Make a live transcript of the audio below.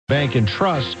Bank and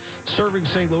Trust, serving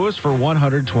St. Louis for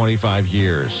 125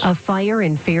 years. A fire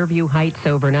in Fairview Heights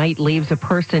overnight leaves a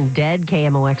person dead.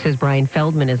 KMOX's Brian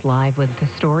Feldman is live with the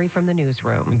story from the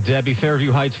newsroom. Debbie,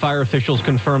 Fairview Heights fire officials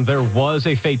confirmed there was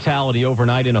a fatality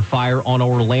overnight in a fire on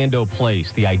Orlando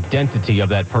Place. The identity of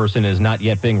that person is not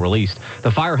yet being released.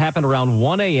 The fire happened around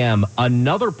 1 a.m.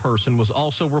 Another person was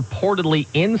also reportedly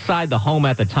inside the home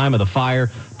at the time of the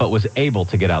fire, but was able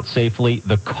to get out safely.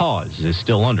 The cause is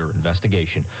still under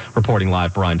investigation. Reporting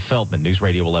live, Brian Feldman, News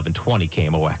Radio 1120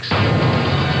 KMOX.